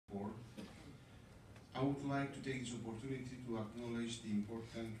I would like to take this opportunity to acknowledge the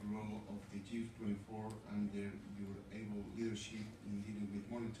important role of the G24 and your able leadership in dealing with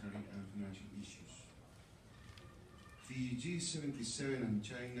monetary and financial issues. The G77 and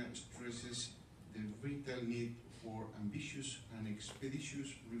China stresses the vital need for ambitious and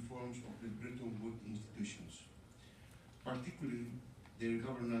expeditious reforms of the Bretton Woods institutions, particularly their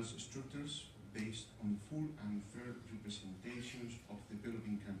governance structures based on full and fair representations of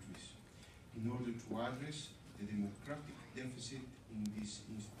developing countries, in order to address the democratic deficit in these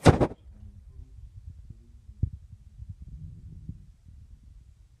institutions.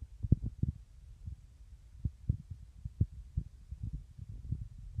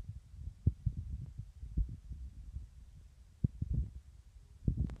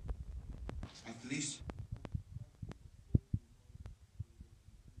 At least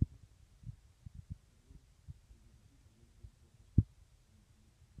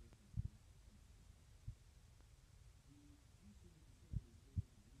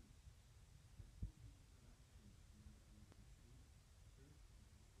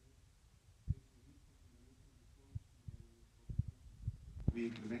we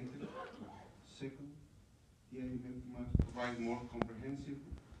implemented. Second, the IMF must provide more comprehensive,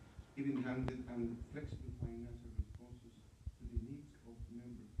 even-handed and flexible financial responses to the needs of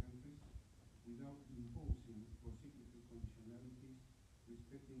member countries without imposing procyclical conditionalities,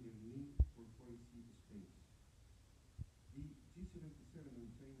 respecting their need for policy space. The G77 on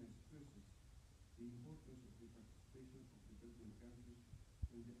China stresses the importance of the participation of developing countries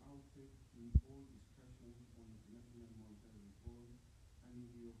from the outset in all discussions on international monetary reform and in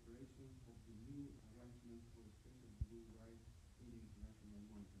the operation of the new arrangement for special blue rights in the International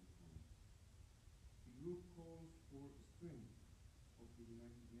Monetary Fund. The group calls for strength of the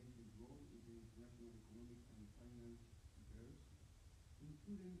United Nations role in the international economic and finance affairs,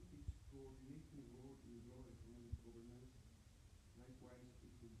 including its coordinating role in global economic governance. Likewise,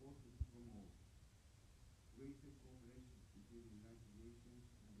 it's important to promote greater cooperation between the United Nations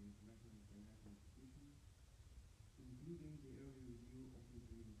and the international financial institutions, including the early review of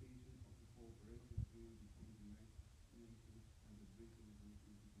implementation of the cooperation agreement between the United Nations and the Bretton Woods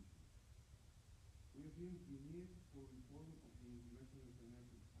institutions. We have been pioneers for reform of the international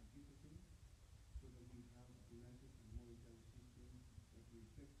financial architecture so that we have a financial and monetary system that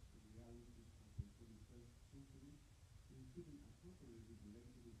reflects the realities of the 21st century, including a properly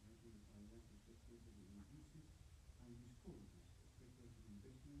regulated international financial sector that reduces and discourages speculative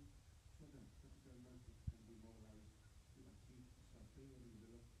investment so that capital markets can be mobilized to achieve sustainable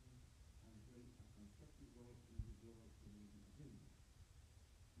development and play a constructive role in the global community agenda.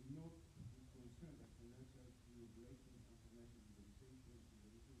 We note with concern that financial deregulation and financial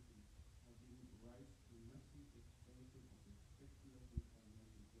liberalization have given rise to massive expansion of the speculative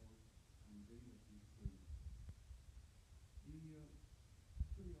financial flows and derivative trading.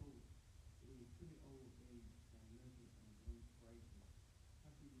 The 2008 financial and economic crisis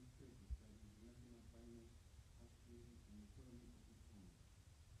has illustrated that international finance has created an economy of its own,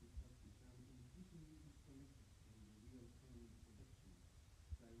 which has become increasingly disconnected from the real economy production,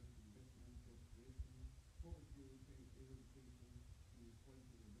 direct investment, job creation, poverty eradication,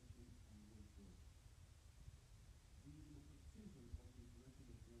 inequality reduction, and wealth growth. The democratization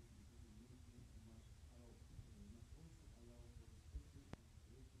of the international financial decision-making must also allow for special and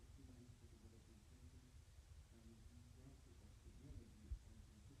operational finance for developing countries and the transfer of technology and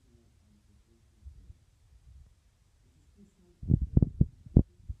transitional and preparation trade. It is crucial that developing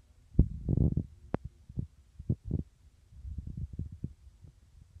countries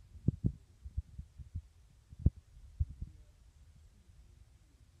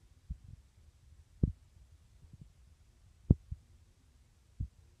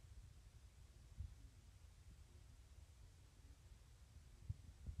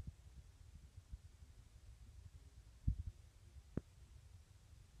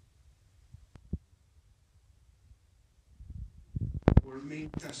Our main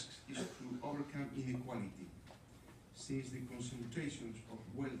task is to overcome inequality, since the concentrations of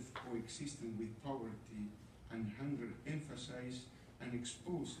wealth coexisting with poverty and hunger emphasize and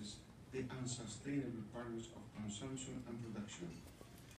exposes the unsustainable patterns of consumption and production.